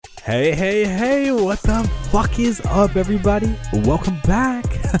Hey, hey, hey, what the fuck is up, everybody? Welcome back.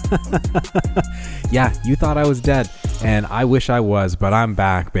 Yeah, you thought I was dead, and I wish I was, but I'm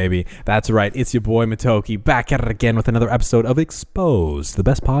back, baby. That's right, it's your boy Matoki, back at it again with another episode of Exposed, the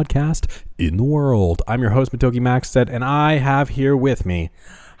best podcast in the world. I'm your host, Matoki Maxted, and I have here with me...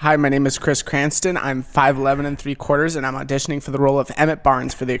 Hi, my name is Chris Cranston. I'm 5'11 and 3/4, and I'm auditioning for the role of Emmett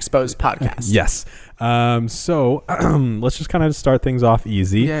Barnes for the Exposed podcast. Yes. So let's just kind of start things off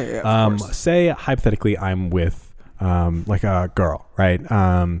easy. Yeah, of course. Say, hypothetically, I'm with like a girl, right?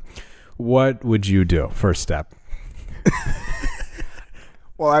 What would you do? First step.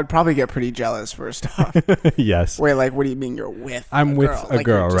 Well, I'd probably get pretty jealous first off. Yes. Wait, like, what do you mean you're with I'm a with girl? a Like,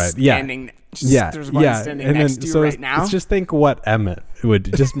 girl, you're right? just standing, There's one standing and next then, to you so right now? Let's just think what Emmett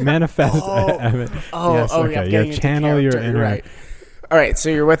would just manifest. Emmett. Yes, yeah, yeah, channel your inner. right. All right, so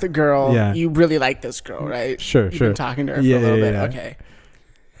you're with a girl. Yeah. You really like this girl, right? Sure, You've sure. been talking to her for Yeah, a little yeah, bit. yeah. Okay.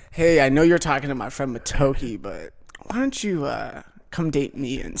 Hey, I know you're talking to my friend Matoki, but why don't you come date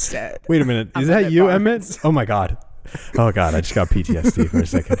me instead? Wait a minute. Is I'm that Emmett you, Barnes. Emmett? Oh my god. Oh god, I just got PTSD for a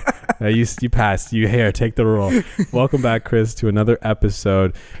second. You passed. You here. Take the role. Welcome back, Chris, to another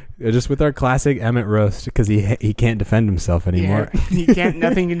episode, just with our classic Emmett roast because he can't defend himself anymore. Yeah, he can't.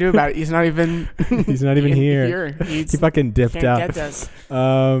 Nothing you can do about it. He's not even. He's not even here. He fucking dipped can't out. get us.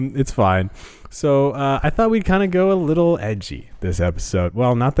 It's fine. So I thought we'd kind of go a little edgy this episode.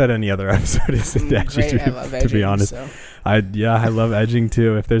 Well, not that any other episode isn't edgy, Great, I love edging, to be honest. so. I love edging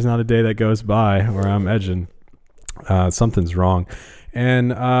too. If there's not a day that goes by where I'm edging, something's wrong. And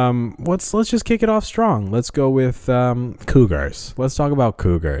let's just kick it off strong. Let's go with cougars. Let's talk about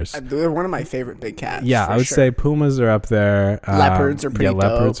cougars. They're one of my favorite big cats. Yeah, I would say pumas are up there. Leopards are pretty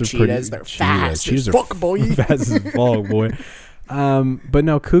leopards dope. are pretty. Cheetahs, they're fast Cheetahs as fuck, boy. Fast as fuck, boy. But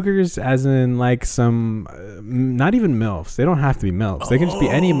no, cougars as in like some, not even MILFs. They don't have to be MILFs. They can just be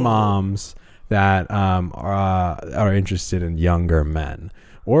any moms that are interested in younger men.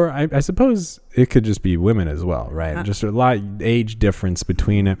 Or I suppose it could just be women as well, right? Just a lot age difference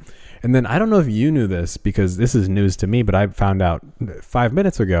between it. And then I don't know if you knew this because this is news to me, but I found out 5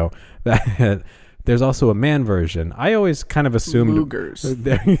 minutes ago that there's also a man version. I always kind of assumed Cougars.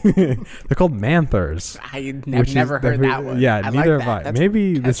 they're called manthers. I've never heard that one. Yeah, I neither like have I. that. That's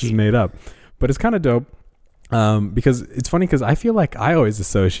Maybe this is catchy. made up, but it's kind of dope because it's funny because I feel like I always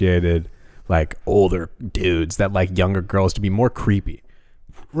associated like older dudes that like younger girls to be more creepy.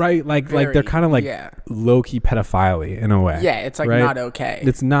 Right, like they're kind of like low-key pedophilia in a way. Yeah, it's like right? not okay.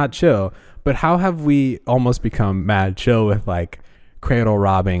 It's not chill. But how have we almost become mad chill with like cradle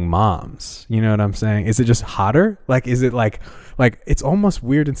robbing moms? You know what I'm saying? Is it just hotter? Like, is it like it's almost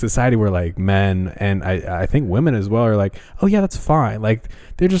weird in society where like men and I think women as well are like, oh yeah, that's fine. Like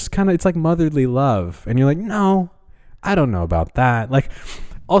they're just kind of, it's like motherly love, and you're like, no, I don't know about that. Like.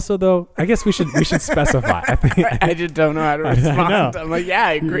 Also, though, I guess we should specify. I just don't know how to respond. I'm like, yeah,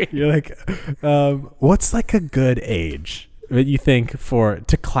 I agree. You're like, what's like a good age that you think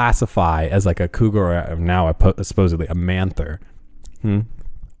to classify as like a cougar or now supposedly a manther?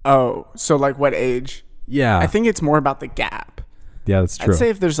 Oh, so like what age? Yeah. I think it's more about the gap. Yeah, that's true. I'd say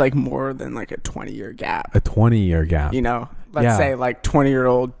if there's like more than like a 20-year gap. A 20-year gap. You know, let's say like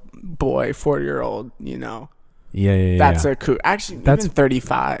 20-year-old boy, 40-year-old, you know. Yeah. That's a cougar. Actually, That's even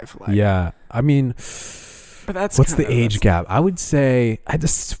 35. Like, yeah. I mean, but that's what's the age gap? I would say, I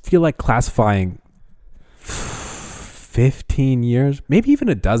just feel like classifying 15 years, maybe even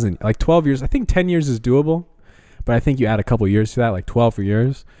a dozen, like 12 years. I think 10 years is doable, but I think you add a couple years to that, like 12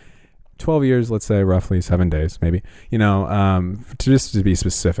 years. 12 years, let's say roughly 7 days, maybe, you know, to be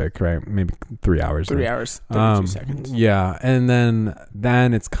specific, right? Maybe 3 hours. 3 hours, 32 seconds. Yeah. And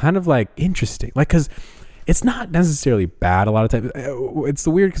then it's kind of like interesting, like, cause it's not necessarily bad a lot of times. It's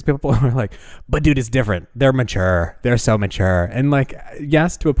weird because people are like, but dude, it's different. They're mature. They're so mature. And like,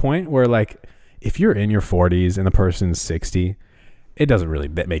 yes, to a point where like, if you're in your 40s and the person's 60, it doesn't really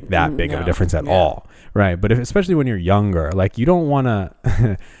make that big of a difference at all. Right. But especially when you're younger, like you don't want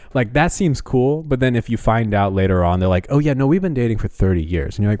to, like that seems cool. But then if you find out later on, they're like, oh yeah, no, we've been dating for 30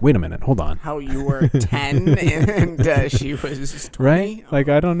 years. And you're like, wait a minute, hold on. How you were 10 and she was 20? Right? Like,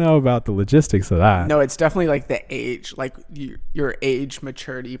 I don't know about the logistics of that. No, it's definitely like the age, like your age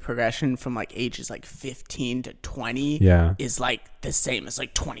maturity progression from like ages like 15 to 20 is like the same as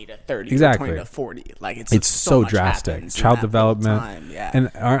like 20 to 30 exactly. or 20 to 40. Like it's so drastic. Child development. Yeah. And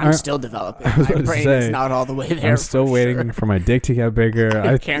I'm still developing. My brain is not all the way there. I'm still waiting for my dick to get bigger.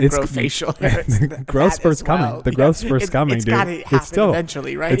 I can't grow facial hair. The growth spurt's coming. The growth spurt's coming, it's dude. Gotta happen it's still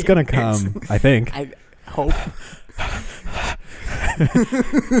eventually, right? It's gonna come, I think. I hope.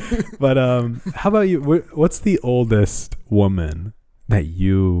 But how about you? What's the oldest woman that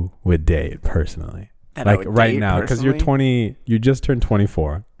you would date personally? That like right now, because you're 20, you just turned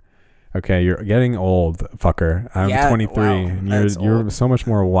 24. Okay, you're getting old, fucker. I'm 23, wow, and you're so much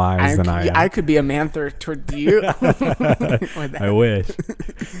more wise than I am. I could be a Manther toward you. I wish.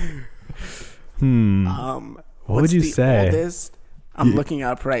 What would you say? Oldest? I'm looking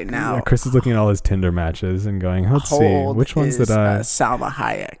up right now. Yeah, Chris is looking at all his Tinder matches and going, let's see, which ones did I... Salma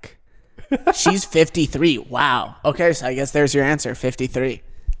Hayek. She's 53. Wow. Okay, so I guess there's your answer, 53.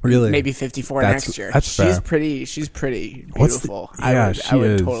 Really? Maybe 54 next year. That's fair. She's pretty beautiful. I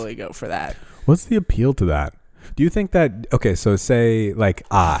would totally go for that. What's the appeal to that? Do you think that, okay, so say like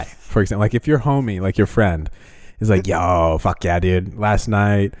for example, like if your homie, like your friend is like, yo, fuck yeah, dude. Last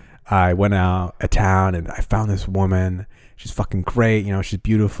night I went out of town and I found this woman. She's fucking great. You know, she's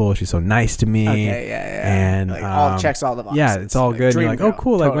beautiful. She's so nice to me. Okay, yeah. And like, all checks all the boxes. Yeah, it's all good. And you're like, oh,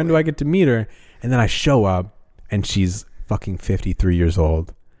 cool. Totally. Like, when do I get to meet her? And then I show up and she's fucking 53 years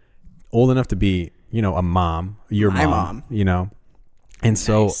old. Old enough to be, you know, a mom, my mom, you know. And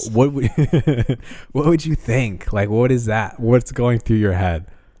so what would you think? Like, what is that? What's going through your head?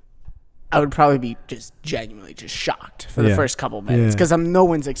 I would probably be just genuinely just shocked for the first couple minutes because no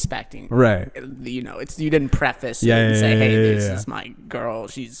one's expecting. Right. You know, you didn't preface it and say, hey, this is my girl.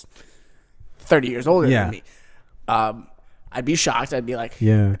 She's 30 years older than me. I'd be shocked. I'd be like,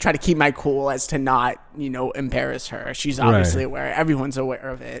 try to keep my cool as to not, you know, embarrass her. She's obviously aware. Everyone's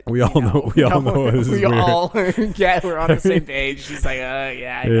aware of it. We all know. We all know this is weird. We're on the same page. She's like, I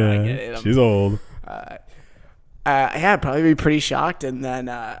get it. She's old. I'd probably be pretty shocked, and then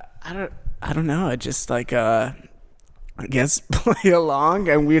I don't know. Just like I guess play along,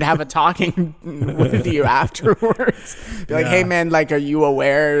 and we'd have a talking with you afterwards. Be like, hey man, like, are you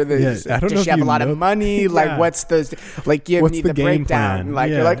aware that does she have a lot of money? Like, what's the like? Give me the breakdown. Plan?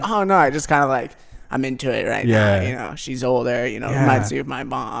 Like, you're like, oh no, I just kind of like, I'm into it right now. You know, she's older. You know, reminds me of my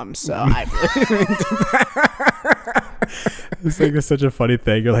mom. So I. It's like such a funny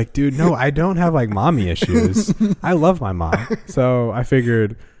thing. You're like, dude, no, I don't have like mommy issues. I love my mom, so I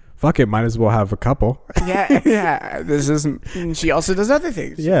figured. Fuck it, might as well have a couple. Yeah. She also does other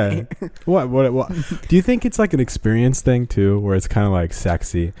things. Yeah. What? Do you think it's like an experience thing too, where it's kind of like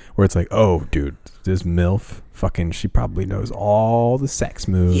sexy, where it's like, oh, dude, this MILF, fucking, she probably knows all the sex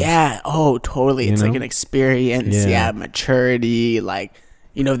moves. Yeah. Oh, totally. It's like an experience. Yeah. Maturity. Like,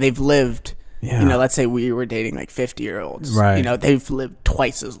 you know, they've lived. Yeah. You know, let's say we were dating like 50-year-olds. Right. You know, they've lived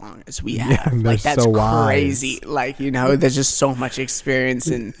twice as long as we have. Like, that's so crazy. Wise. Like, you know, there's just so much experience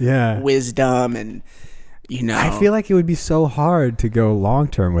and wisdom, and, you know. I feel like it would be so hard to go long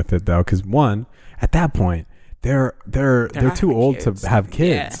term with it though, because one, at that point, they're too old to have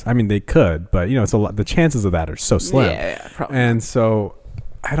kids. I mean, they could, but you know, it's a lot. The chances of that are so slim. Yeah, probably. And so.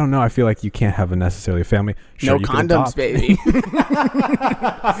 I don't know. I feel like you can't have necessarily a family. Sure, no condoms, baby.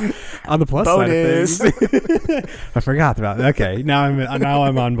 On the plus bonus. Side of things, I forgot about it. Okay, now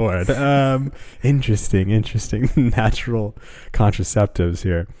I'm on board. Interesting. Natural contraceptives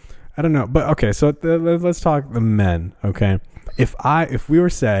here. I don't know, but okay. So let's talk the men. Okay, if we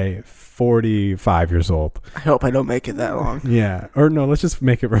were say 45 years old. I hope I don't make it that long. Yeah. Or no, let's just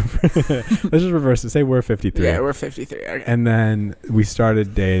make it let's just reverse it. Say we're 53. Yeah, we're 53. Okay. And then we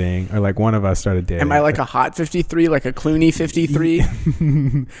started dating, or like one of us started dating. Am I like a hot 53, like a Clooney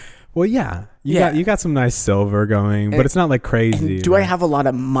 53? Well, yeah. You got some nice silver going, but it's not like crazy. Do I have a lot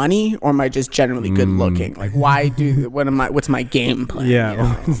of money, or am I just generally good looking? Like, what's my game plan? Yeah.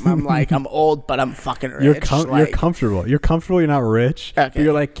 You know? I'm old, but I'm fucking rich. You're comfortable. You're comfortable. You're not rich. Okay. But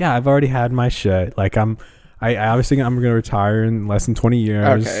you're like, yeah, I've already had my shit. Like I obviously I'm going to retire in less than 20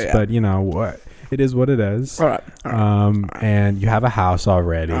 years, but you know what? It is what it is. All right. And you have a house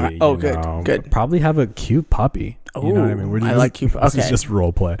already. Right. Oh, good. Probably have a cute puppy. Oh, you know what I mean? I like cute. This is just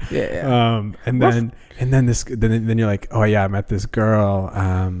role play. Yeah. And then you're like, oh yeah, I met this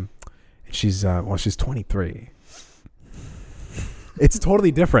girl. She's 23. It's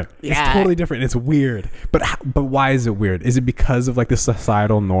totally different. Yeah. It's totally different. It's weird. But why is it weird? Is it because of like the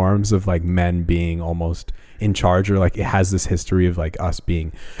societal norms of like men being almost in charge, or like it has this history of like us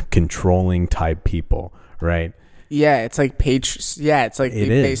being controlling type people, right? Yeah, it's like based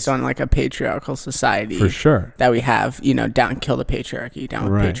on like a patriarchal society for sure that we have. You know, kill the patriarchy, down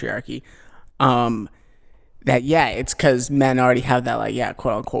with patriarchy. It's because men already have that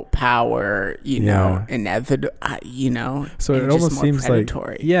quote unquote power, inevitable, So it almost seems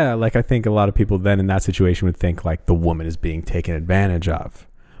predatory. Like I think a lot of people then in that situation would think like the woman is being taken advantage of,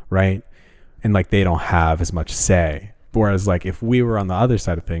 right? And like they don't have as much say. Whereas like if we were on the other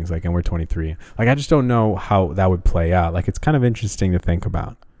side of things, like, and we're 23, like I just don't know how that would play out. Like it's kind of interesting to think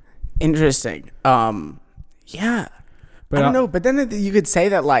about. Interesting. Yeah. But I don't know, but then you could say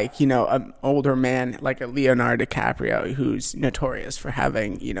that, like, you know, an older man like a Leonardo DiCaprio, who's notorious for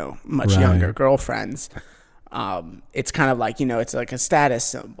having, you know, much younger girlfriends. It's kind of like, you know, it's like a status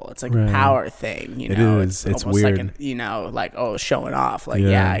symbol. It's like a power thing, you know. It's almost weird. like you know, like, oh, showing off. Like,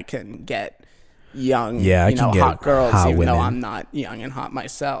 I can get young, I can get hot girls, hot even women. though I'm not young and hot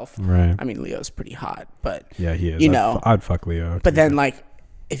myself. Right. I mean, Leo's pretty hot, but yeah, he is. You know, I'd fuck Leo. but then like,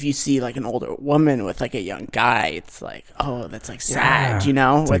 if you see like an older woman with like a young guy, it's like, oh, that's like sad, you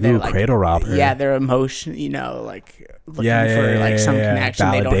know? It's where like, they're ooh, cradle robber. Yeah, they're emotion, you know, like looking for like some connection.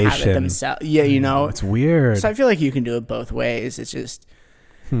 Validation. They don't have it themselves. Yeah, you know, it's weird. So I feel like you can do it both ways. It's just,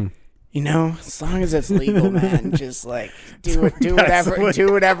 you know, as long as it's legal, man, just like do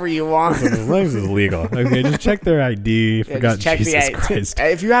whatever you want. As long as it's legal. Okay, just check their ID. Yeah, Forgot just check Jesus the ID. Christ.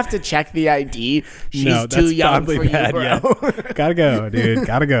 If you have to check the ID, she's too young for you, bro. Yeah. Gotta go, dude.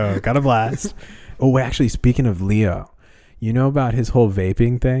 Gotta go. Gotta blast. Oh, wait, actually, speaking of Leo, you know about his whole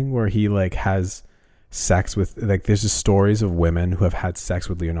vaping thing where he like has sex with, like, there's just stories of women who have had sex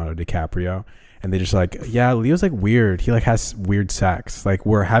with Leonardo DiCaprio. And they just like, yeah, Leo's like weird. He like has weird sex. Like,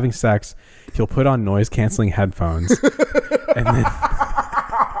 we're having sex, he'll put on noise canceling headphones, and then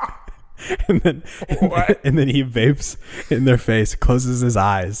and then he vapes in their face, closes his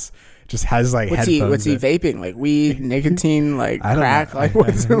eyes, just has like headphones. What's he vaping? Like weed, nicotine, like I don't crack? know. Like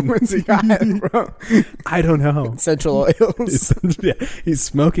what's he got, bro? I don't know. Essential oils. He's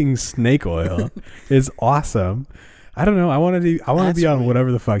smoking snake oil. It's awesome. I don't know. I want to be on whatever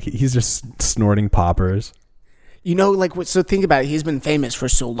the fuck. He's just snorting poppers. You know, like, so think about it. He's been famous for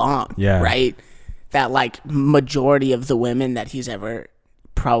so long, right? That like majority of the women that he's ever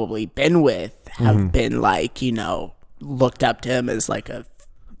probably been with have been like, you know, looked up to him as like a,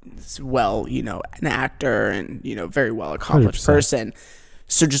 well, you know, an actor and, you know, very well accomplished 100%. person.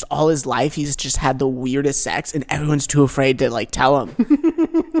 So just all his life, he's just had the weirdest sex, and everyone's too afraid to like tell him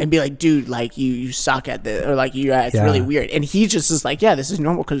and be like, dude, like you suck at this, or like it's really weird. And he just is like, yeah, this is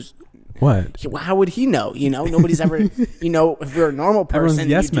normal because what? How would he know? You know, nobody's ever, you know, if you're a normal person,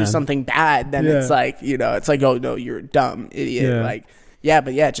 you do something bad, then it's like, you know, it's like, oh no, you're a dumb idiot. Like,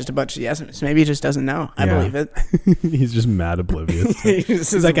 just a bunch of yes. Maybe he just doesn't know. I believe it. He's just mad oblivious.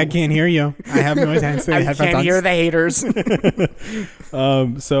 He's like, I can't hear you. I have no answer. I can't hear the haters.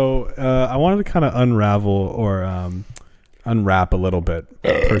 So I wanted to kind of unravel or unwrap a little bit,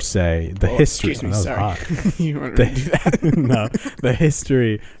 per se, the history. Excuse me, sorry. You wanted to do that? No, the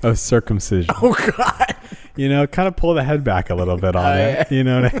history of circumcision. Oh God. You know, kind of pull the head back a little bit on it. You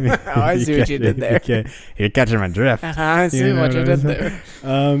know what I mean? Oh, I see what you did there. You're catching my drift. I see what you did there.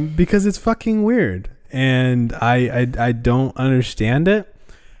 Because it's fucking weird, and I don't understand it.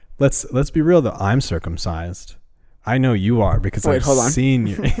 Let's be real though. I'm circumcised. I know you are because I've seen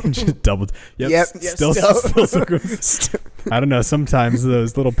you. Just doubled. Yep. Still circumcised. I don't know. Sometimes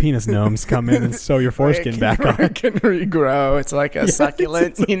those little penis gnomes come in and sew your foreskin back on. It can regrow. It's like a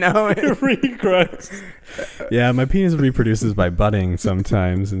succulent, you know. It regrows. Yeah, my penis reproduces by budding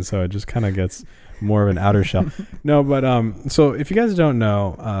sometimes, and so it just kind of gets more of an outer shell. No, but so if you guys don't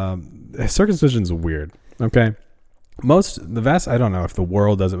know, circumcision is weird. Okay. I don't know if the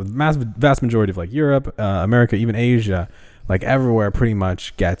world does it, but the vast majority of like Europe, America, even Asia, like everywhere pretty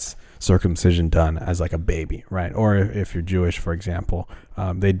much gets circumcision done as like a baby, right? Or if you're Jewish, for example,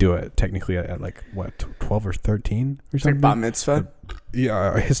 they do it technically at like what, 12 or 13 or something? Like bat mitzvah?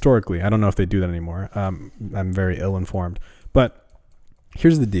 Yeah, historically. I don't know if they do that anymore. I'm very ill informed. But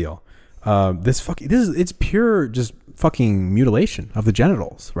here's the deal. It's pure just fucking mutilation of the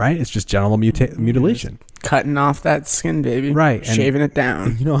genitals, right? It's just genital mutilation. Cutting off that skin, baby. Right. Shaving it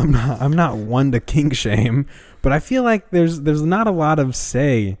down. You know, I'm not one to kink shame, but I feel like there's not a lot of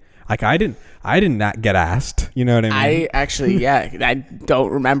say. Like I didn't not get asked. You know what I mean? I actually, I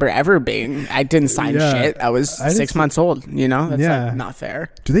don't remember ever being. I didn't sign shit. I was 6 months old. You know, that's like not fair.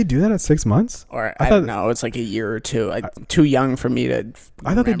 Do they do that at 6 months? Or I don't know. It's like a year or two. Too young for me to.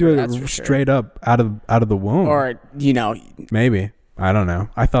 I thought they do it straight up out of the womb. Or you know, maybe. I don't know.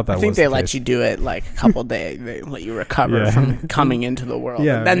 I thought that was. I think they let you do it like a couple days. They let you recover from coming into the world.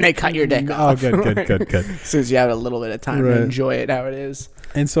 Yeah. And then they cut your dick off. Oh, good. As soon as you have a little bit of time to enjoy it how it is.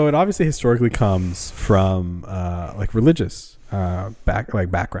 And so it obviously historically comes from like religious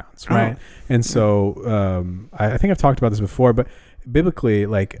backgrounds, right? And so I think I've talked about this before, but biblically,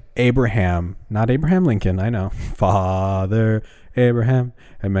 like Abraham, not Abraham Lincoln, I know, Father Abraham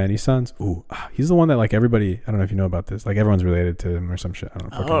and many sons. Ooh, he's the one that like everybody, I don't know if you know about this, like everyone's related to him or some shit. I don't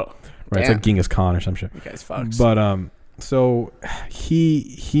know. Right? Damn. It's like Genghis Khan or some shit. You guys fucks. But so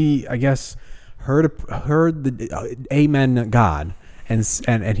he I guess heard the amen God.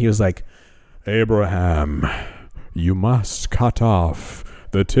 And he was like, Abraham, you must cut off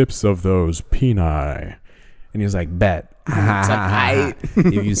the tips of those peni. And he was like, bet. It's like,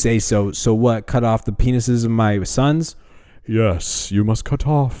 If you say so. So what? Cut off the penises of my sons? Yes, you must cut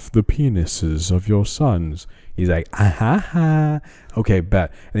off the penises of your sons. He's like, okay,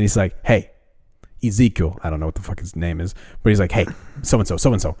 bet. And he's like, hey, Ezekiel. I don't know what the fuck his name is, but he's like, hey,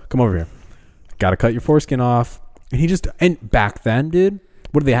 so-and-so, come over here. Gotta cut your foreskin off. And back then, dude,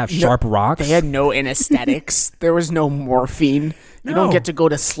 what did they have? Sharp rocks? They had no anesthetics. There was no morphine. You don't get to go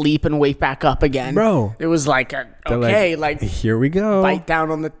to sleep and wake back up again. Bro. It was like, here we go. Bite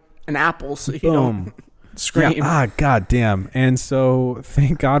down on an apple so you Boom. don't scream. Yeah, god damn. And so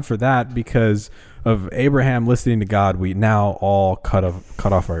thank God for that, because of Abraham listening to God, we now all cut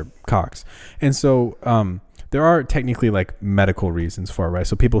off our cocks. And so there are technically like medical reasons for it, right?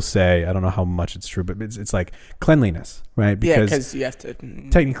 So people say, I don't know how much it's true, but it's like cleanliness, right? Because you have to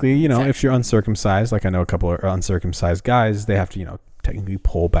technically, if you're uncircumcised, like I know a couple of uncircumcised guys, they have to, technically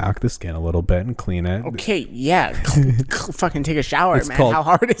pull back the skin a little bit and clean it. Okay, yeah. Fucking take a shower, It's man. called- How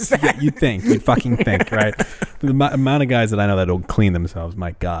hard is that? You'd fucking think, right? The amount of guys that I know that don't clean themselves,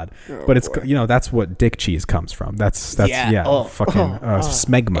 my God. But it's, boy. that's what dick cheese comes from. That's Yeah.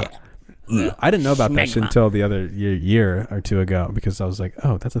 smegma. I didn't know about that shit Smegma. until the other year or two ago, because I was like,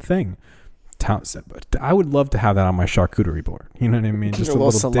 oh, that's a thing. I would love to have that on my charcuterie board. You know what I mean? Just a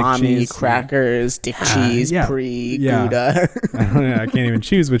little salami, dick cheese, crackers, dick cheese, yeah. brie, Yeah. Gouda. I can't even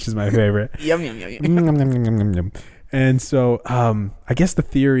choose which is my favorite. Yum, yum, yum, yum. Nom, nom, nom, nom, nom, nom. And so I guess the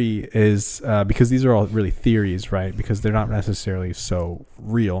theory is, because these are all really theories, right? Because they're not necessarily so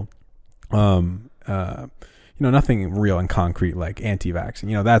real. Nothing real and concrete like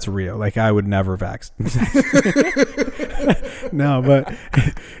anti-vaxxing. That's real. Like I would never vax. No, but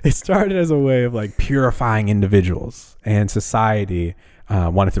it started as a way of like purifying individuals, and society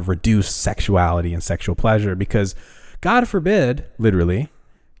wanted to reduce sexuality and sexual pleasure, because God forbid, literally,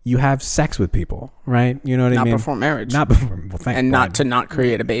 you have sex with people, right? You know what I mean? Not before marriage. Not before. Well, thank and God. not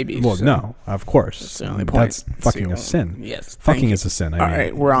create a baby. Well, so no, of course. That's the only point. That's fucking a sin. Yes. Fucking is a sin. All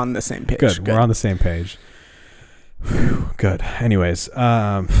right, we're on the same page. Good. We're on the same page. Whew, good. Anyways,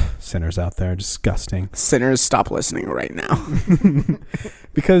 sinners out there, disgusting. Sinners, stop listening right now.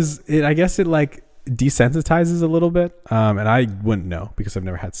 Because I guess it like desensitizes a little bit. And I wouldn't know, because I've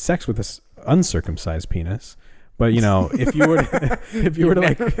never had sex with this uncircumcised penis. But if you were to, if you were to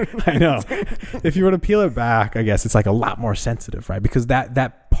if you were to peel it back, I guess it's like a lot more sensitive, right? Because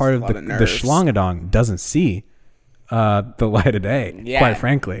that part of the schlongadong doesn't see the light of day. Yeah. Quite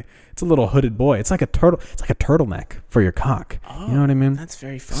frankly, it's a little hooded boy. It's like a turtle. It's like a turtleneck for your cock. Oh, you know what I mean? That's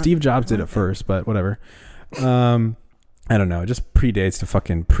very fun. Steve Jobs did it first, but whatever. I don't know. It just predates to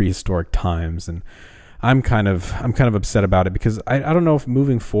fucking prehistoric times, and I'm kind of upset about it, because I don't know if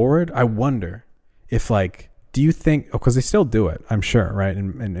moving forward, I wonder if like. Do you think, because they still do it, I'm sure, right?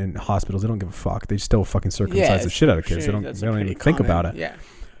 In hospitals, they don't give a fuck. They still fucking circumcise the shit out of kids. Sure, They don't even think about it. Yeah.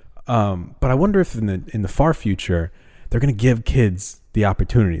 But I wonder if in the far future, they're going to give kids the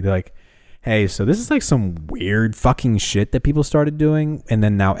opportunity. They're like, hey, so this is like some weird fucking shit that people started doing, and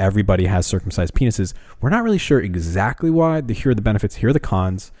then now everybody has circumcised penises. We're not really sure exactly why. Here are the benefits. Here are the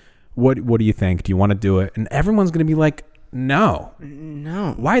cons. What do you think? Do you want to do it? And everyone's going to be like, no.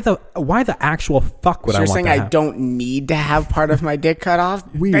 Why the actual fuck would I want You're saying to I have? don't need to have part of my dick cut off?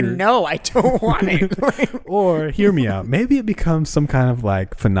 Weird. Then no, I don't want it. Or hear me out. Maybe it becomes some kind of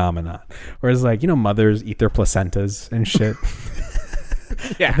like phenomenon, whereas like mothers eat their placentas and shit.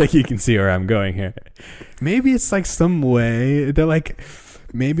 Yeah. Like you can see where I'm going here. Maybe it's like some way they're like,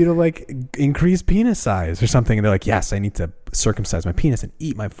 maybe to like increase penis size or something. And they're like, yes, I need to circumcise my penis and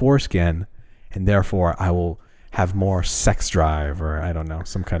eat my foreskin, and therefore I will have more sex drive, or I don't know,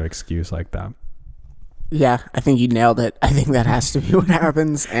 some kind of excuse like that. Yeah, I think you nailed it. I think that has to be what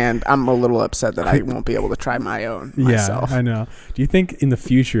happens, and I'm a little upset that I won't be able to try my own myself. Yeah, I know. Do you think in the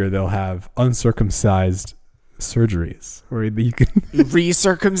future they'll have uncircumcised surgeries where you can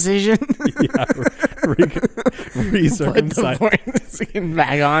Recircumcision? recircumcise?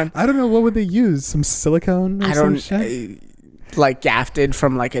 Bag on. I don't know, what would they use? Some silicone or some shit? Like grafted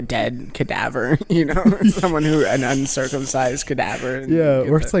from like a dead cadaver, someone an uncircumcised cadaver. Yeah,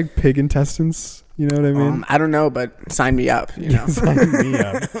 or it's like pig intestines. You know what I mean? I don't know, but sign me up. Sign me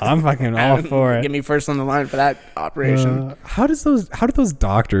up. I'm fucking all for it. Get me first on the line for that operation. How do those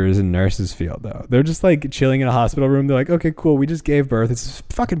doctors and nurses feel though? They're just like chilling in a hospital room. They're like, okay, cool. We just gave birth. It's this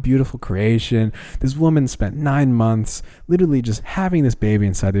fucking beautiful creation. This woman spent 9 months literally just having this baby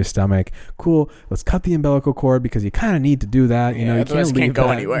inside their stomach. Cool. Let's cut the umbilical cord, because you kind of need to do that. You can't go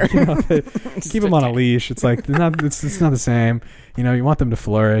anywhere. Keep them on a leash. It's like it's not the same. You want them to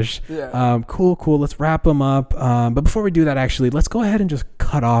flourish. Yeah. Cool. cool. Let's wrap them up. But before we do that, actually, let's go ahead and just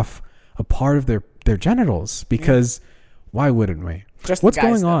cut off a part of their genitals, because why wouldn't we? Just what's the guys,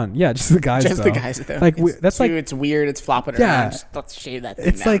 going though. on? Yeah, just the guys. Just though. the guys, though. Like it's weird. It's flopping Yeah. around. Just, let's shave that thing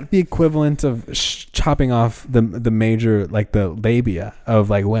it's down. like the equivalent of chopping off the major, like the labia of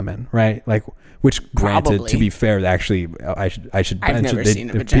like women, right? Like, which granted, Probably. to be fair, actually, I should. I've never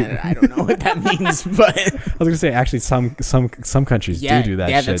seen a vagina. I don't know what that means, but I was gonna say, actually, some countries do that.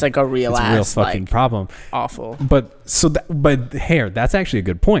 Yeah, shit. that's like a real It's a ass, real fucking like, problem. awful. But hair, that's actually a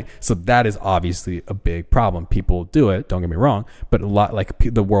good point. So that is obviously a big problem. People do it, don't get me wrong, but a lot, like,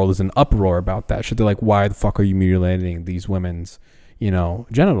 the world is in uproar about that shit. They're like, why the fuck are you mutilating these women's,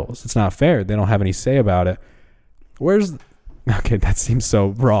 genitals? It's not fair. They don't have any say about it. Okay, that seems so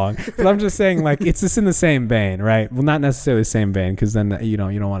wrong. But I'm just saying, like, it's just in the same vein, right? Well, not necessarily the same vein, because then, you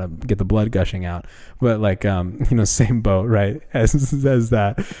don't want to get the blood gushing out. But, like, same boat, right? As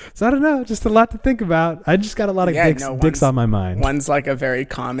that. So I don't know, just a lot to think about. I just got a lot of dicks on my mind. One's like a very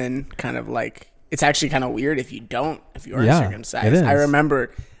common kind of like, it's actually kind of weird if you aren't circumcised. It is. I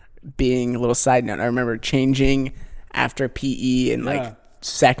remember being, a little side note, I remember changing after PE in like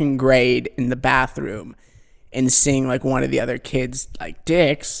second grade in the bathroom and seeing like one of the other kids like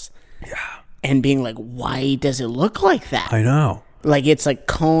dicks, and being like, why does it look like that? I know. Like, it's like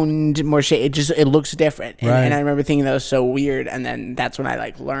coned, more shade. It looks different. And I remember thinking that was so weird. And then that's when I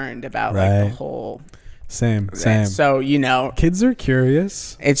like learned about like the whole same. So, Kids are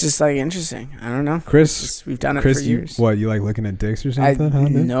curious. it's just like interesting. I don't know. Chris, we've done it for years. You like looking at dicks or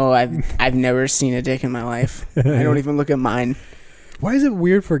something? No, I've never seen a dick in my life. I don't even look at mine. Why is it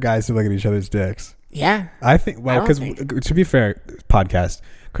weird for guys to look at each other's dicks? Yeah. I think, because to be fair, podcast,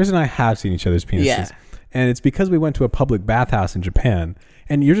 Chris and I have seen each other's penises. Yeah. And it's because we went to a public bathhouse in Japan,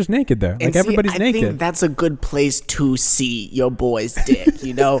 and you're just naked there. Like, everybody's naked. I think that's a good place to see your boy's dick,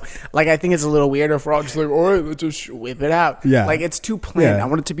 Like, I think it's a little weird if we're all just like, all right, let's just whip it out. Yeah. Like, it's too plain. Yeah. I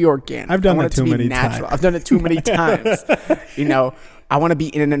want it to be organic. I've done I want that it to too be many natural. times. I've done it too many times. I want to be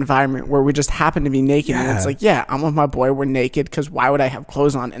in an environment where we just happen to be naked, and it's like, I'm with my boy, we're naked, because why would I have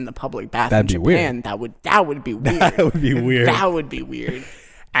clothes on in the public bathroom in Japan? Weird. That would be weird. That would be weird. That would be weird.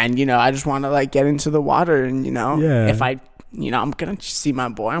 And, I just want to, like, get into the water and, if I, I'm going to see my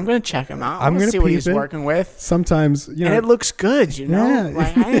boy. I'm going to check him out. I'm going to see what he's working with. Sometimes, And it looks good, Yeah.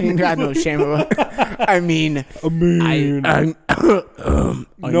 Like, I ain't got no shame about it. I mean,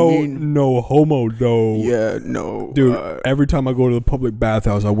 no homo, though. yeah, no. Dude, every time I go to the public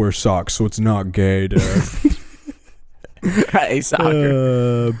bathhouse, I wear socks, so it's not gay, dude. Hey,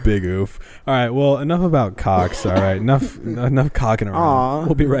 soccer. Big oof. All right, well, enough about cocks. All right, enough cocking around. Aw.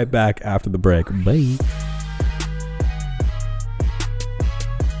 We'll be right back after the break. Bye.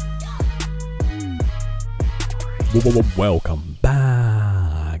 Welcome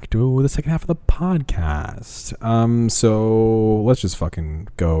back to the second half of the podcast. So let's just fucking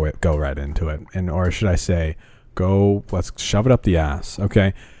go right into it, or should I say, let's shove it up the ass.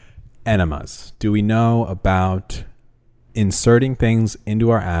 Okay, enemas. Do we know about inserting things into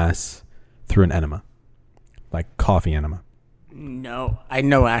our ass through an enema, like coffee enema? No, I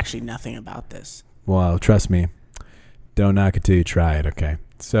know actually nothing about this. Well, trust me, don't knock it till you try it. Okay,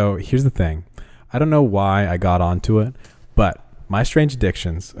 so here's the thing. I don't know why I got onto it, but My Strange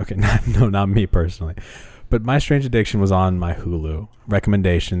Addictions. Okay, not me personally, but My Strange Addiction was on my Hulu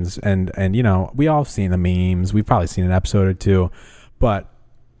recommendations, and we all seen the memes. We've probably seen an episode or two, but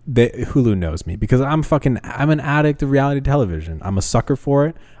Hulu knows me because I'm an addict of reality television. I'm a sucker for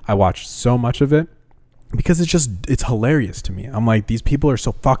it. I watch so much of it because it's hilarious to me. I'm like, these people are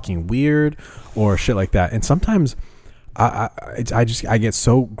so fucking weird or shit like that. And sometimes I get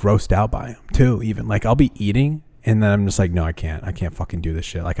so grossed out by them too. Even like I'll be eating and then I'm just like, no, I can't fucking do this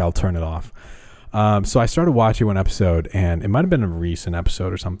shit. Like I'll turn it off. So I started watching one episode, and it might've been a recent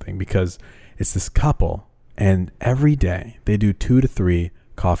episode or something, because it's this couple, and every day they do 2 to 3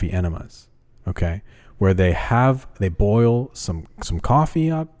 coffee enemas. Okay. Where they boil some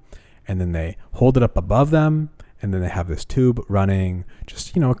coffee up, and then they hold it up above them, and then they have this tube running,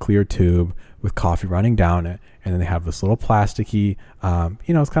 just, a clear tube with coffee running down it. And then they have this little plasticky,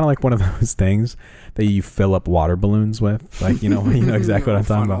 it's kind of like one of those things that you fill up water balloons with. Like, you know exactly what I'm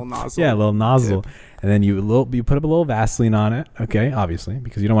talking about. Nozzle. Yeah, a little nozzle. Tip. And then you put up a little Vaseline on it. Okay, obviously,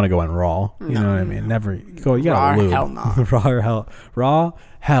 because you don't want to go in raw. You know what I mean? Never go. You got to lube. Hell no. Raw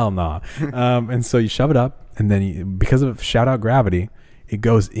hell no. And so you shove it up, and then because of shout out gravity, it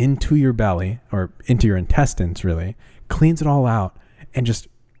goes into your belly or into your intestines. Really cleans it all out and just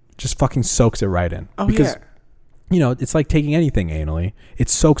fucking soaks it right in. Oh, because you know, it's like taking anything anally. It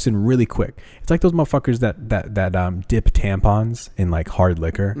soaks in really quick. It's like those motherfuckers that dip tampons in like hard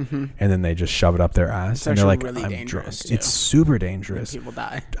liquor, and then they just shove it up their ass, and they're like, really I'm drunk. dangerous, It's super dangerous. People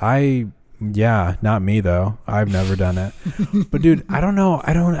die. Yeah, not me though. I've never done it. But dude, I don't know.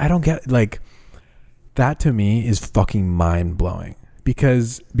 I don't get, like, that to me is fucking mind blowing.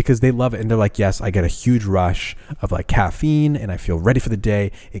 Because they love it, and they're like, yes, I get a huge rush of like caffeine, and I feel ready for the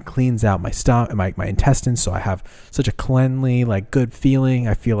day. It cleans out my stomach, my intestines, so I have such a cleanly, like, good feeling.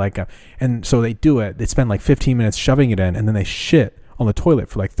 I feel like, and so they do it. They spend like 15 minutes shoving it in, and then they shit on the toilet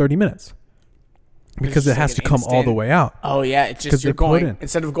for like 30 minutes. Because it has to come all the way out. Oh yeah, it's just you're going,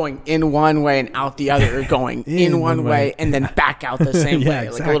 instead of going in one way and out the other, you're going in one way and then back out the same way,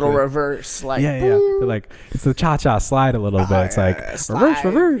 exactly. like a little reverse. Like They're like, it's the cha-cha slide a little bit. It's like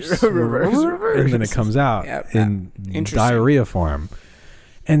reverse, and then it comes out in diarrhea form.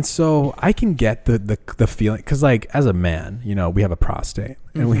 And so I can get the feeling, because like as a man, you know, we have a prostate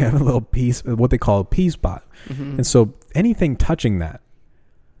and we have a little piece, what they call a pea spot, and so anything touching that,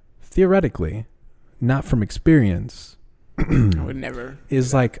 theoretically, not from experience, I would never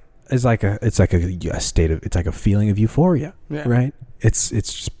it's like a state of, it's like a feeling of euphoria, right? It's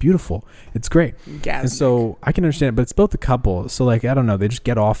just beautiful. It's great. Gasmic. And so I can understand, but it's both the couple. So like, I don't know, they just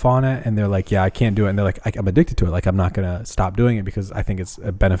get off on it and they're like, yeah, I can't do it. And they're like, I'm addicted to it. Like, I'm not going to stop doing it because I think it's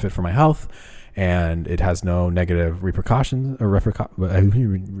a benefit for my health and it has no negative repercussions or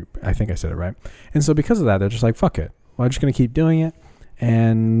I think I said it right. And so because of that, they're just like, fuck it. Well, I'm just going to keep doing it.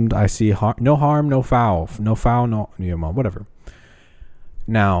 And I see no harm, no foul, whatever.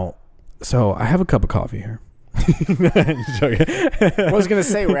 Now, so I have a cup of coffee here. I was gonna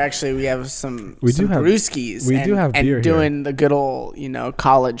say we have some brewskis. We do have beer and doing here. The good old, you know,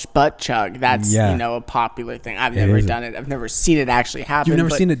 college butt chug. That's you know, a popular thing. I've never done it. I've never seen it actually happen. You've never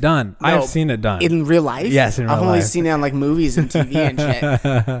seen it done? No, I've seen it done in real life. Yes, in real life. I've only seen it on like movies and TV and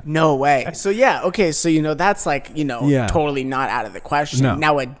shit. No way. So yeah, okay. So you know, that's like, you know, totally not out of the question. No.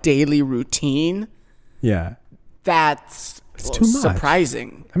 Now a daily routine. Yeah, that's too much.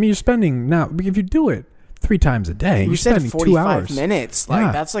 Surprising. I mean, you're spending now if you do it 3 times a day. You said 45 minutes.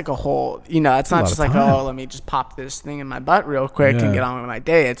 Like that's like a whole, you know, it's not just like, oh, let me just pop this thing in my butt real quick and get on with my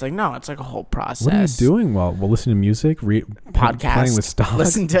day. It's like, no, it's like a whole process. What are you doing while listening to music, podcast, playing with stocks,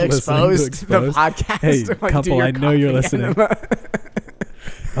 listen to Exposed, the podcast. Hey, couple, I know you're listening.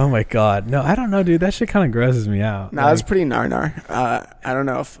 Oh my god, no, I don't know, dude. That shit kind of grosses me out. No, that's pretty nar. I don't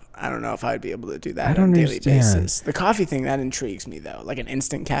know if I'd be able to do that on a daily basis. The coffee thing, that intrigues me though, like an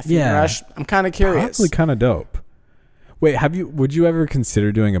instant caffeine rush. I'm kind of curious. Probably kind of dope. Wait, would you ever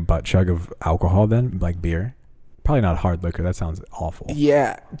consider doing a butt chug of alcohol then, like beer? Probably not hard liquor. That sounds awful.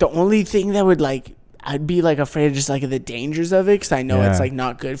 Yeah, the only thing that would like, I'd be like afraid of just like the dangers of it, because I know it's like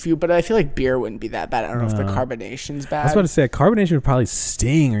not good for you. But I feel like beer wouldn't be that bad. I don't know if the carbonation's bad. I was about to say carbonation would probably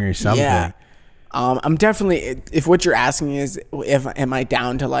sting or something. Yeah, I'm definitely. If what you're asking is, am I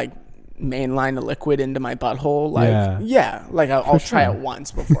down to like mainline a liquid into my butthole? Like, yeah, like I'll try it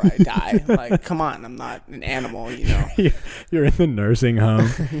once before I die. Like, come on, I'm not an animal, you know. You're in the nursing home,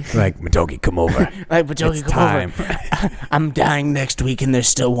 like, Matoki, come over. Like, Matoki, come over. I'm dying next week, and there's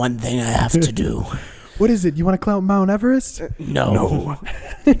still one thing I have to do. What is it? You want to climb Mount Everest? No.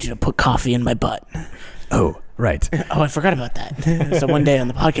 I need you to put coffee in my butt. Oh, right. Oh, I forgot about that. So one day on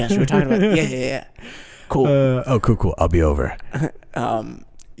the podcast, we were talking about yeah. Cool. Cool. I'll be over.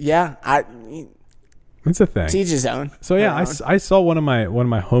 Yeah, it's a thing. To each his own. So yeah, I saw one of my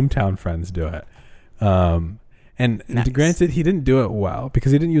hometown friends do it, and granted, he didn't do it well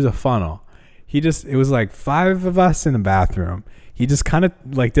because he didn't use a funnel. It was like 5 of us in the bathroom. He just kind of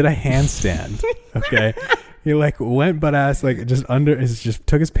like did a handstand. Okay. He like went butt ass, like just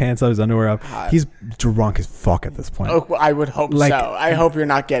took his pants out, his underwear up. He's drunk as fuck at this point. Oh, well, I would hope so. I hope you're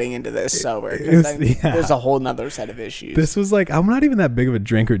not getting into this sober. There's a whole nother set of issues. This was like, I'm not even that big of a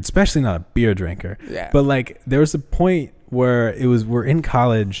drinker, especially not a beer drinker. Yeah. But like there was a point where we're in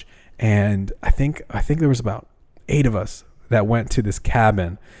college, and I think there was about 8 of us that went to this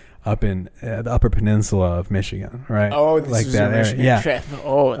cabin up in the Upper Peninsula of Michigan, right? Oh, this like was that a Michigan trip.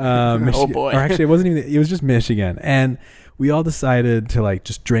 Oh, Michigan. Oh boy. Or actually, it wasn't even. It was just Michigan, and we all decided to like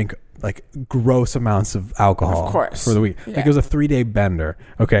just drink like gross amounts of alcohol, of course, for the week. Yeah. Like it was a 3-day bender.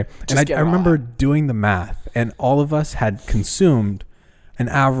 Okay, and I remember doing the math, and all of us had consumed an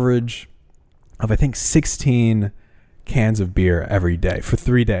average of I think 16 cans of beer every day for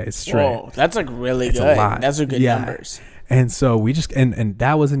 3 days straight. Whoa, that's like really good. A lot. That's a good numbers. And so we just and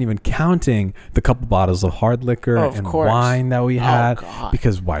that wasn't even counting the couple bottles of hard liquor and wine that we had,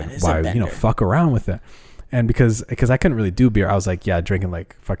 because why fuck around with it. And because I couldn't really do beer, I was like, drinking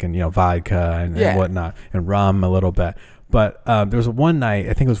like fucking, vodka and whatnot, and rum a little bit. But there was one night,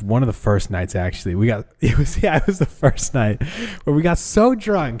 I think it was one of the first nights actually. It was the first night where we got so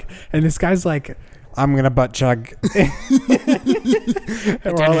drunk, and this guy's like, I'm gonna butt chug. And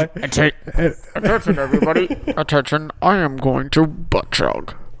we're all like, Attention, everybody! Attention! I am going to butt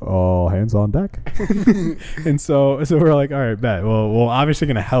chug. Oh, hands on deck. And so we're like, all right, bet. Well, we're obviously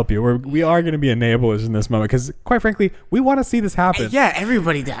going to help you. We are going to be enablers in this moment because, quite frankly, we want to see this happen. Yeah,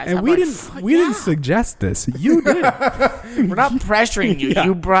 everybody does. And we didn't suggest this. You did. We're not pressuring you. Yeah.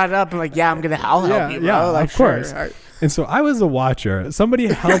 You brought it up and like, I'll help you, bro. Yeah, like, of course. Sure. And so I was a watcher. Somebody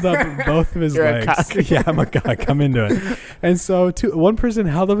held up both of his legs. Yeah, I'm a cock. I'm into it. And so one person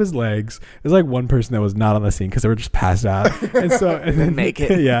held up his legs. There's like one person that was not on the scene because they were just passed out. And then make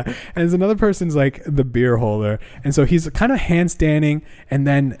it. Yeah. And there's another person's like the beer holder. And so he's kind of handstanding, and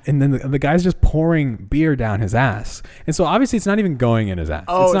then the guy's just pouring beer down his ass. And so obviously it's not even going in his ass.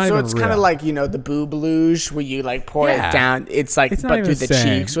 Oh, so it's kind of like, the boob luge where you like pour it down. It's like, but through the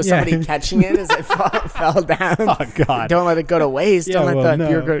cheeks with somebody catching it as it fell down. Oh, God. Don't let it go to waste. Don't let the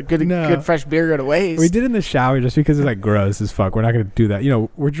beer good fresh beer go to waste. We did it in the shower just because it's like gross as fuck. We're not going to do that.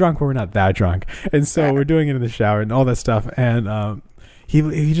 We're drunk, but we're not that drunk. And so we're doing it in the shower and all that stuff. And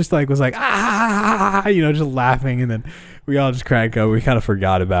he just like was like, just laughing. And then we all just cracked up. We kind of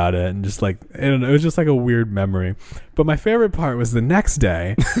forgot about it. And just like, I don't know, it was just like a weird memory. But my favorite part was the next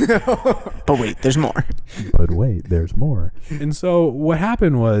day. But wait, there's more. And so what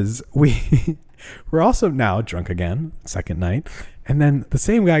happened was we're also now drunk again, second night. And then the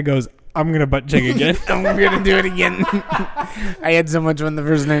same guy goes, I'm going to butt chug again. I'm going to do it again. I had so much fun the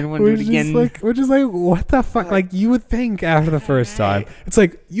first night. I want to do it again. We're just like, what the fuck? Like, you would think after the first time. It's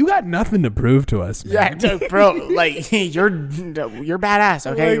like, you got nothing to prove to us, man. Yeah, bro. Like, you're badass,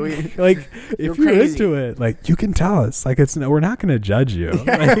 okay? If you're into it, like, you can tell us. Like, we're not going to judge you.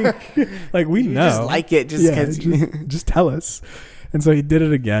 Like we know. Just like it just because just tell us. And so he did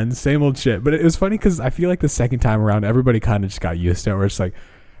it again, same old shit. But it was funny because I feel like the second time around, everybody kind of just got used to it. We're just like,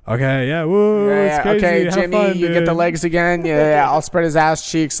 okay, woo, it's crazy. Okay, have Jimmy, fun, you dude. get the legs again. Yeah, I'll spread his ass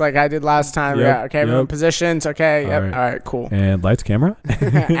cheeks like I did last time. Everyone positions. Okay, yep. All right, cool. And lights, camera,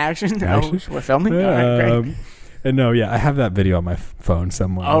 action. Oh, we're filming. All right, great. And I have that video on my phone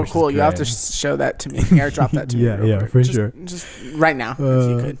somewhere. Oh, cool. You have to show that to me. Airdrop that to me. Yeah, for sure. Just right now, if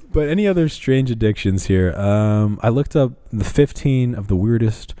you could. But any other strange addictions here? I looked up the 15 of the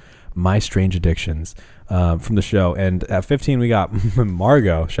weirdest My Strange Addictions from the show. And at 15, we got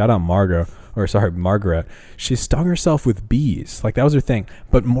Margot. Shout out Margot. Margaret. She stung herself with bees. Like, that was her thing.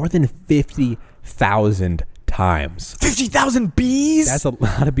 But more than 50,000 times. 50,000 bees? That's a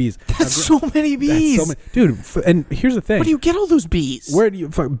lot of bees. That's so many bees. Dude, and here's the thing. Where do you get all those bees? Where do you...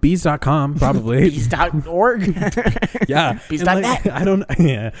 Bees.com, probably. Bees.org? Yeah. Bees.net? I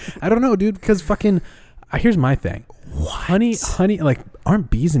don't know, dude, because fucking... here's my thing. What? Honey, like, aren't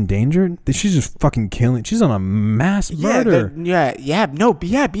bees endangered? She's just fucking killing... She's on a mass murder.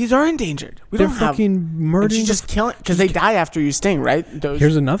 Bees are endangered. They're fucking murdering... She's just killing... Because they die after you sting, right?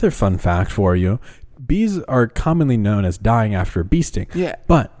 Here's another fun fact for you. Bees are commonly known as dying after a bee sting. Yeah.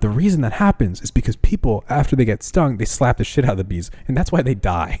 But the reason that happens is because people, after they get stung, they slap the shit out of the bees. And that's why they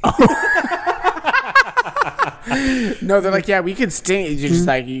die. No, they're like, we could sting. You just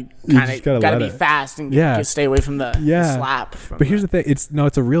like, you kind of gotta be fast and stay away from the slap. But here's the thing. It's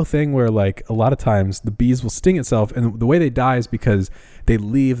a real thing where, like, a lot of times the bees will sting itself. And the way they die is because they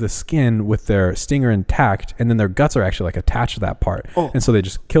leave the skin with their stinger intact, and then their guts are actually like attached to that part. And so they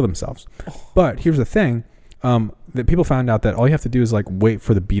just kill themselves. But here's the thing. That people found out that all you have to do is like wait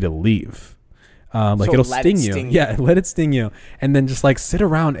for the bee to leave. It'll sting you. Yeah, let it sting you. And then just like sit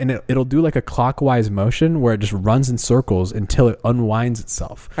around, and it'll do like a clockwise motion where it just runs in circles until it unwinds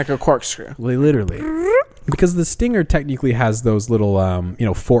itself. Like a corkscrew. Literally. Because the stinger technically has those little,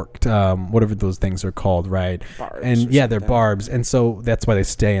 forked, whatever those things are called, right? Barbs. And they're barbs. And so that's why they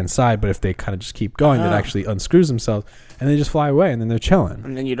stay inside. But if they kind of just keep going, that actually unscrews themselves, and they just fly away, and then they're chilling.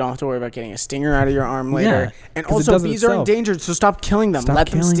 And then you don't have to worry about getting a stinger out of your arm later. Yeah, and also, bees are endangered, so stop killing them. Let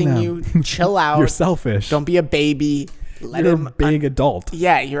them sting you. Chill out. You're selfish. Don't be a baby. You're a big adult.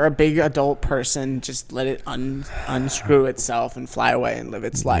 Yeah, you're a big adult person. Just let it unscrew itself and fly away and live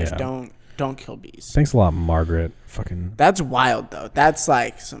its life. Yeah. Don't kill bees. Thanks a lot, Margaret. Fucking. That's wild, though. That's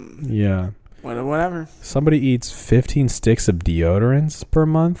like some. Yeah. Whatever. Somebody eats 15 sticks of deodorants per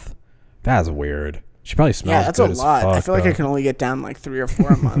month. That's weird. She probably smells. Yeah, that's good a lot. Fuck, I feel like I can only get down like 3 or 4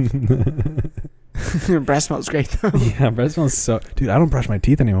 a month. Breath smells great though. Yeah, breath smells so. Dude, I don't brush my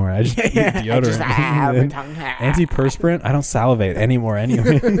teeth anymore. I just eat deodorant. I just Antiperspirant. I don't salivate anymore.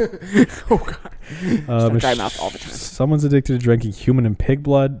 Anyway. Oh God. dry mouth all the time. Someone's addicted to drinking human and pig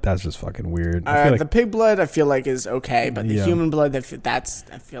blood. That's just fucking weird. I feel like, The pig blood I feel like is okay, but the human blood I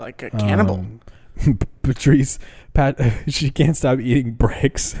feel like a cannibal. Patrice, she can't stop eating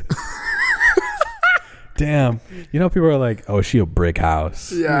bricks. Damn. You know, people are like, oh, is she a brick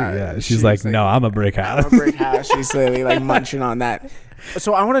house? Yeah. She's like, no, I'm a brick house. I'm a brick house. She's literally like munching on that.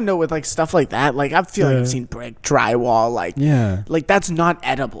 So I want to know with like stuff like that. Like I feel like I've seen brick, drywall. Like that's not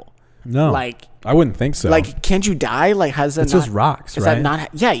edible. No. Like I wouldn't think so. Like, can't you die? Like, how does that it's just rocks, does right? that not?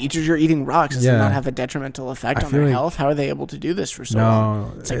 Yeah, you're eating rocks. Does it not have a detrimental effect on their health? How are they able to do this for so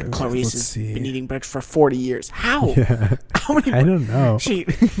long? It's like Clarice has been eating bricks for 40 years. How? Yeah. How many? I don't know.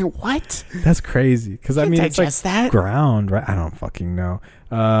 What? That's crazy. Because I mean, it's like that? ground, right? I don't fucking know.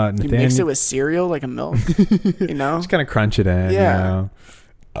 You mix it with cereal, like a milk. You know, just kind of crunch it in. Yeah. You know?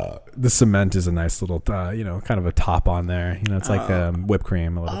 The cement is a nice little, kind of a top on there. You know, it's like whipped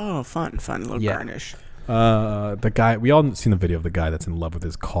cream. A little. Oh, fun, a little garnish. The guy, we all seen the video of the guy that's in love with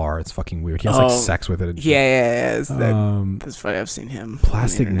his car. It's fucking weird. He has like sex with it. Yeah. That's funny. I've seen him.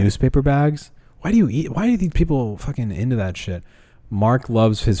 Plastic newspaper bags. Why do these people fucking into that shit? Mark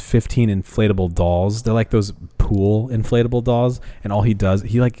loves his 15 inflatable dolls. They're like those pool inflatable dolls, and all he does,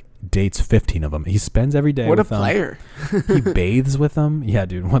 he like dates 15 of them. He spends every day. What with a player! He bathes with them. Yeah,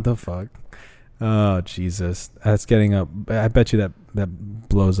 dude. What the fuck? Oh Jesus, that's getting up. I bet you that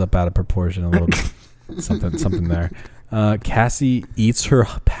blows up out of proportion a little bit. something there. Cassie eats her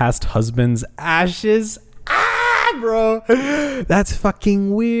past husband's ashes. Bro, that's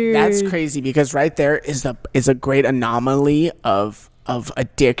fucking weird. That's crazy because right there is a great anomaly of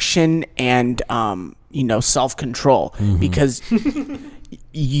addiction and self-control because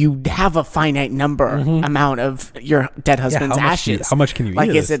you have a finite amount of your dead husband's ashes. How much can you eat? Like,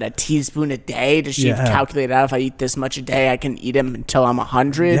 is it a teaspoon a day? Does she calculate out if I eat this much a day, I can eat him until I'm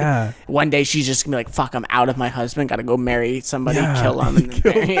 100? Yeah. One day she's just gonna be like, "Fuck, I'm out of my husband. Got to go marry somebody, kill him, and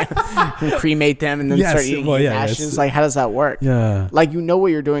then and cremate them, and then start eating his ashes." Like, how does that work? Yeah. Like, what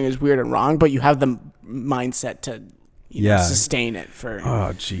you're doing is weird and wrong, but you have the mindset to sustain it for.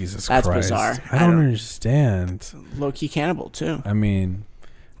 Oh, Jesus Christ. That's bizarre. I don't understand. Low-key cannibal too. I mean,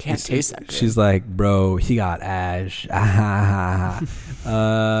 can't taste that good. She's like, bro, he got ash.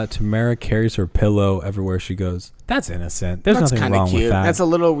 Tamara carries her pillow everywhere she goes. That's innocent. There's nothing wrong cute. with that. That's a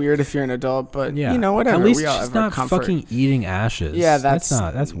little weird if you're an adult, but whatever. At least she's not fucking eating ashes. Yeah,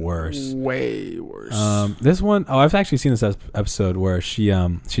 that's worse. Way worse. This one, I've actually seen this episode where she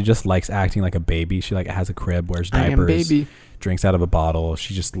just likes acting like a baby. She like has a crib, wears diapers. I am baby. Drinks out of a bottle.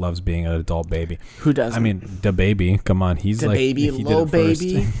 She just loves being an adult baby. Who doesn't? I mean, the baby. Come on, he's the like baby, little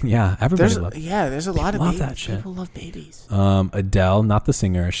baby. Yeah, everybody loves. Yeah, there's a lot of love babies. That shit. People love babies. Adele, not the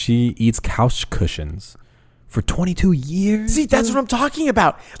singer. She eats couch cushions for 22 years. See, that's what I'm talking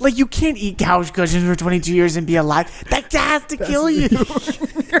about. Like, you can't eat couch cushions for 22 years and be alive. That has to kill you.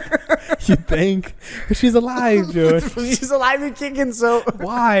 You think? But she's alive, dude. She's alive and kicking, so...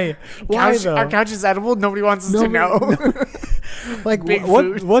 Why? Why, though? Our couch is edible. Nobody wants us to know. Like,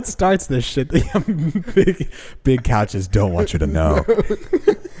 what starts this shit? Big couches don't want you to know.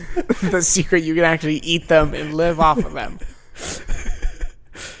 The secret, you can actually eat them and live off of them.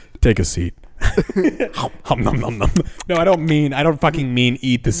 Take a seat. No, I don't fucking mean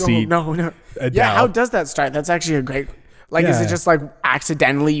eat the seat. No. Adele. Yeah, how does that start? That's actually a great... Like, is it just like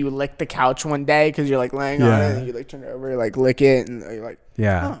accidentally you lick the couch one day because you're like laying on it and you like turn it over, like lick it, and you're like,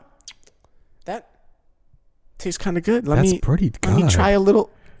 that tastes kind of good. That's pretty good. Let me try a little,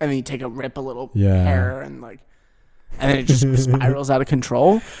 and then you take a little hair, and then it just spirals out of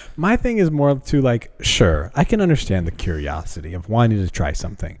control. My thing is more to like, sure, I can understand the curiosity of wanting to try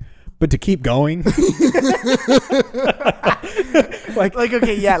something. But to keep going, like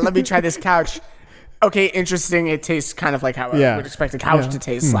okay, let me try this couch. Okay, interesting. It tastes kind of like how I would expect a couch to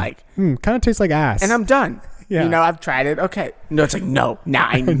taste like. Kind of tastes like ass. And I'm done. Yeah. I've tried it. Okay. No, it's like, no, now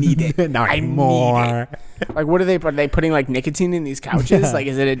I need it. Now I need more. Like, what are they putting like nicotine in these couches? Yeah. Like,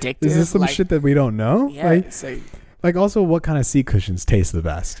 is it addictive? Is this some shit that we don't know? Yeah. Like also, what kind of seat cushions taste the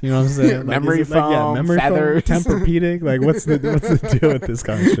best? You know what I'm saying? Like, memory foam, memory feathers, foam, Tempur-Pedic. Like, what's the deal with this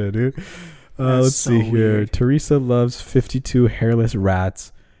kind of shit, dude? Let's see here. Weird. Teresa loves 52 hairless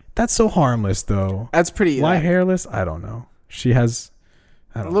rats. That's so harmless, though. That's pretty. Why hairless? I don't know. She has.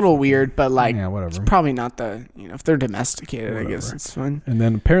 A little weird, but like, whatever. It's probably not if they're domesticated, whatever. I guess it's fine. And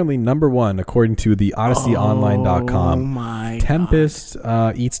then apparently number one, according to the OdysseyOnline.com, oh my Tempest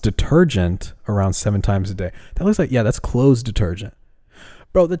eats detergent around 7 times a day. That looks like, that's clothes detergent.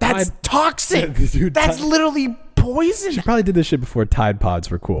 Bro, that's toxic. Dude, that's literally poison. She probably did this shit before Tide Pods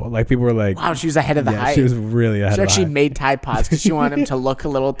were cool. Like people were like, Wow, she was ahead of the hype. she was really ahead. She of the actually hype. made Tide Pods because she wanted them to look a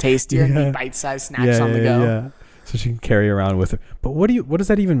little tastier and be bite-sized snacks on the go. Yeah. So she can carry around with her. But what does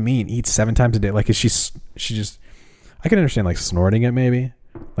that even mean? Eat 7 times a day? Like, is she just? I can understand like snorting it maybe.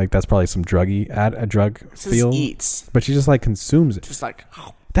 Like that's probably some a drug feel. Eats. But she just like consumes it. Just like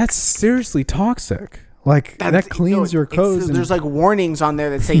That's seriously toxic. Like that cleans your clothes. There's like warnings on there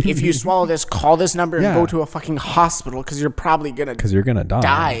that say if you swallow this, call this number and go to a fucking hospital because you're probably gonna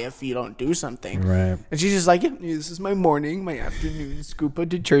die if you don't do something. Right. And she's just like, this is my morning, my afternoon scoop of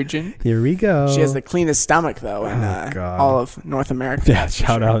detergent. Here we go. She has the cleanest stomach though in all of North America. Yeah,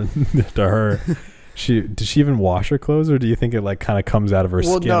 shout out to her. Does she even wash her clothes, or do you think it like kind of comes out of her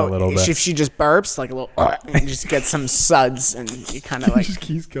skin a little bit? If she just burps like a little, and just gets some suds, and you kind of like just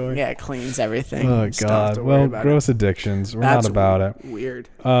keeps going. Yeah, it cleans everything. Oh God. Well, gross addictions. We're not about it. Weird.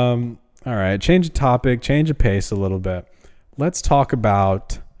 All right. Change the topic. Change the pace a little bit. Let's talk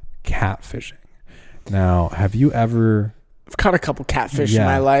about catfishing. Now, have you ever? I've caught a couple catfish in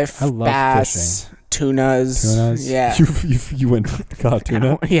my life. I love bass, fishing. Tunas. Yeah. You went caught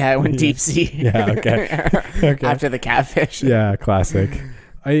tuna? I went deep sea. Yeah, okay. After the catfish. Yeah, classic.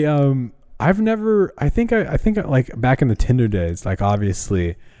 I've never I think like back in the Tinder days, like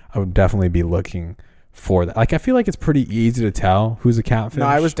obviously I would definitely be looking for that. Like I feel like it's pretty easy to tell who's a catfish. No,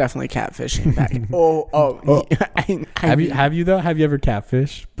 I was definitely catfishing back. Have you though? Have you ever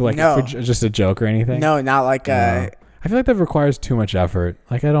catfished? Like no. for just a joke or anything? No, not like I feel like that requires too much effort.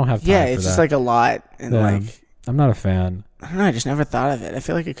 Like I don't have time for that. Yeah, it's just like a lot. And like I'm not a fan. I don't know, I just never thought of it. I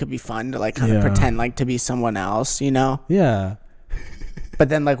feel like it could be fun to like kind of pretend like to be someone else, you know? Yeah. But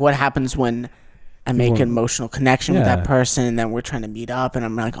then like what happens when I make an emotional connection with that person and then we're trying to meet up and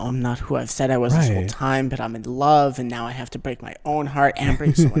I'm like, oh, I'm not who I've said I was this whole time, but I'm in love and now I have to break my own heart and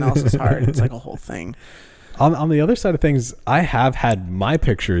break someone else's heart. It's like a whole thing. On the other side of things, I have had my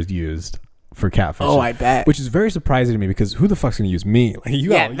pictures used for catfishing. Oh, I bet. Which is very surprising to me because who the fuck's gonna use me?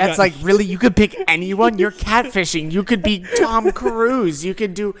 Like, that's like really. You could pick anyone. You're catfishing. You could be Tom Cruise. You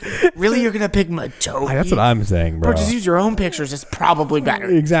could do. Really, you're gonna pick Matoki. That's what I'm saying, bro. Or just use your own pictures. It's probably better.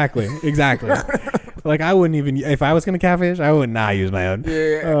 Exactly. Like I wouldn't even if I was gonna catfish, I would not use my own.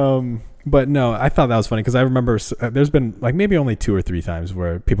 Yeah. But no, I thought that was funny because I remember there's been like maybe only 2 or 3 times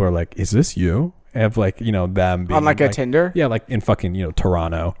where people are like, "Is this you?" Of like them being on like a Tinder, like in fucking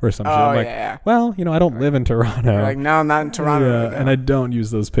Toronto or some shit. I'm like, yeah. Well, I don't live in Toronto. You're like, no, I'm not in Toronto. Yeah, and I don't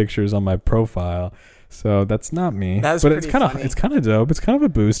use those pictures on my profile, so that's not me. That's but it's kind of dope. It's kind of a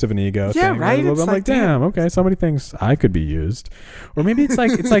boost of an ego. Yeah, thing, right. I'm like, damn, okay, somebody thinks I could be used, or maybe it's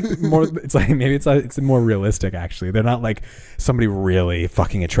more realistic. Actually, they're not like somebody really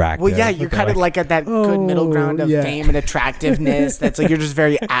fucking attractive. Well, yeah, you're kind of like at that good middle ground of fame and attractiveness. That's like you're just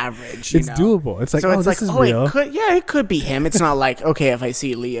very average. It's doable. It's like, so this is real. It could be him. It's not like, okay, if I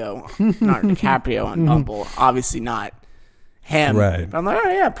see Leo DiCaprio on Bumble, obviously not him. Right. But I'm like, oh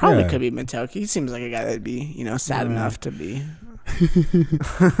yeah, probably could be Matoki. He seems like a guy that'd be, sad enough to be.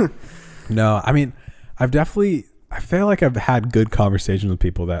 No, I mean, I feel like I've had good conversations with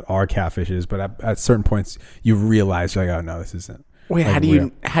people that are catfishes, but at certain points you realize you're like, oh no, this isn't. Wait, like,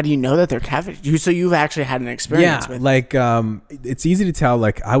 how do you know that they're catfish? So you've actually had an experience with? Like it's easy to tell.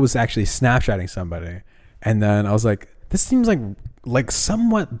 Like I was actually Snapchatting somebody, and then I was like, this seems like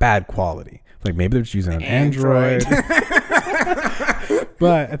somewhat bad quality. Like maybe they're just using an Android.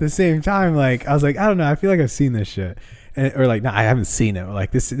 But at the same time, like I was like, I don't know, I feel like I've seen this shit. Or like, no, I haven't seen it.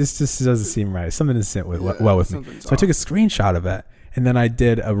 Like this just doesn't seem right. Something doesn't sit well with me. So I took a screenshot of it, and then I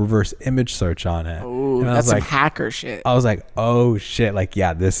did a reverse image search on it. Ooh, that's some hacker shit. I was like, oh shit, like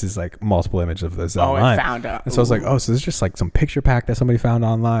yeah, this is like multiple images of this online. I found out. And so I was like, oh, so this is just like some picture pack that somebody found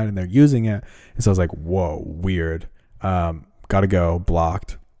online, and they're using it. And so I was like, whoa, weird. Gotta go,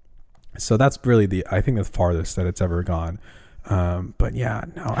 blocked. So that's really I think the farthest that it's ever gone. But yeah,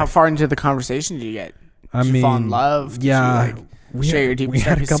 no. How far into the conversation did you get? Did you fall in love? Did you, share your we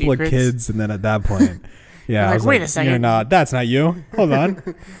had a couple secrets? of kids, and then at that point, yeah, I was wait a second. You're not. That's not you. Hold on.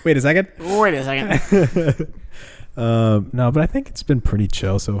 Wait a second. No, but I think it's been pretty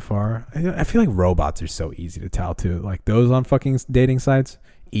chill so far. I feel like robots are so easy to tell too. Like those on fucking dating sites,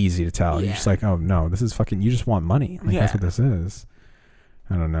 easy to tell. Yeah. You're just like, oh no, this is fucking. You just want money. Like that's what this is.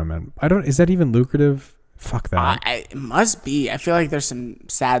 I don't know, man. Is that even lucrative? Fuck that. It must be. I feel like there's some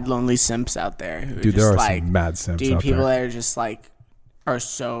sad, lonely simps out there. Dude, there are some mad simps out people there. That are just like, are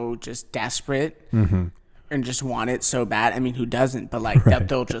so just desperate and just want it so bad. I mean, who doesn't? But like,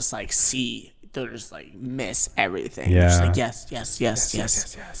 they'll just like they'll just like miss everything. Yeah. Just like, yes.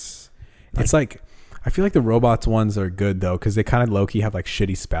 It's like, I feel like the robots ones are good though, because they kind of low-key have like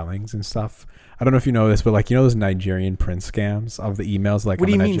shitty spellings and stuff. I don't know if you know this, but like, you know those Nigerian prince scams of the emails? Like, what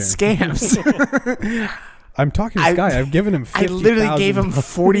do you mean Nigerian scams? I'm talking to this guy. I've given him 50,000. I literally gave him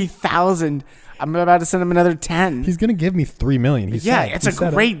 40,000. I'm about to send him another 10. He's gonna give me $3 million. It's a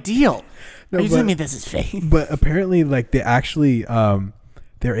great deal. No, Are you telling me this is fake? But apparently, like, they actually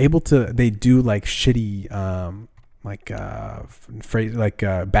they're able to. They do like shitty phrase,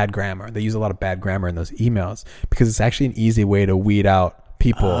 bad grammar. They use a lot of bad grammar in those emails because it's actually an easy way to weed out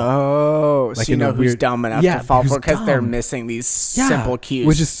people. Oh, like so you know who's dumb enough to fall for it because they're missing these simple cues,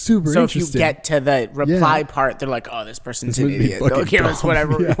 which is super interesting. So if you get to the reply part, they're like, "Oh, this person's an idiot. They'll give us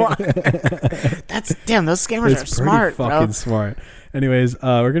whatever we want." Those scammers are smart, fucking smart. Anyways,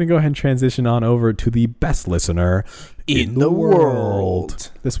 we're gonna go ahead and transition on over to the best listener in the world.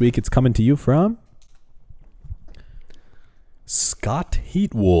 This week, it's coming to you from Scott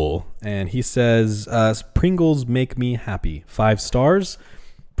Heatwool, and he says, Pringles make me happy. 5 stars.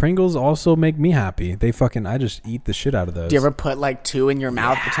 Pringles also make me happy. I just eat the shit out of those. Do you ever put like 2 in your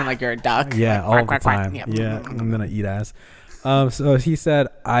mouth, pretend like you're a duck? Yeah, all the time. Yeah, I'm gonna eat ass. So he said,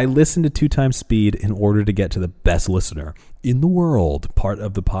 I listen to 2 times speed in order to get to the best listener in the world part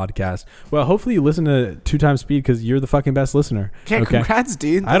of the podcast. Well, hopefully you listen to 2 times speed because you're the fucking best listener. Okay, congrats,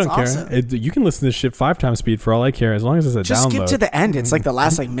 dude. That's I don't awesome. care. You can listen to this shit 5 times speed for all I care, as long as it's a just download. Skip to the end. It's like the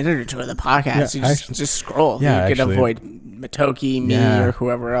last minute or 2 of the podcast. You just scroll. Yeah, you can avoid Matoki, me, or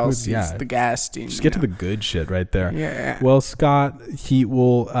whoever else is the guest. Just get to the good shit right there. Yeah. Well, Scott, he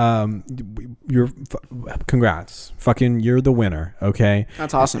will. Congrats, you're the winner. Okay.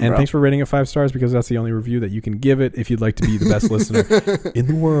 That's awesome. And bro. thanks for rating it 5 stars because that's the only review that you can give it. If you'd like to be the best listener in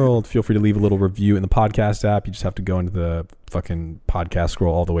the world, feel free to leave a little review in the podcast app. You just have to go into the fucking podcast,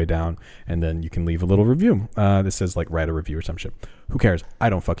 scroll all the way down, and then you can leave a little review that says like write a review or some shit. Who cares? I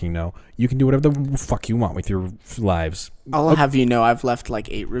don't fucking know. You can do whatever the fuck you want with your lives. I'll have you know I've left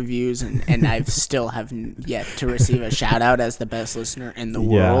like 8 reviews and I've still haven't yet to receive a shout out as the best listener in the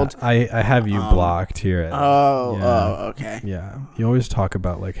world. I have you blocked here. Okay. Yeah. You always talk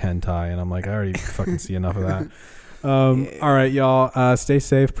about like hentai and I'm like, I already fucking see enough of that. All right, y'all. Stay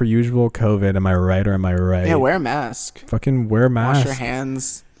safe per usual. COVID. Am I right or am I right? Yeah, wear a mask. Fucking wear a mask. Wash your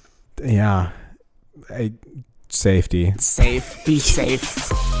hands. Yeah. Safety. Be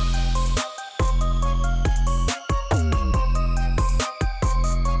safe.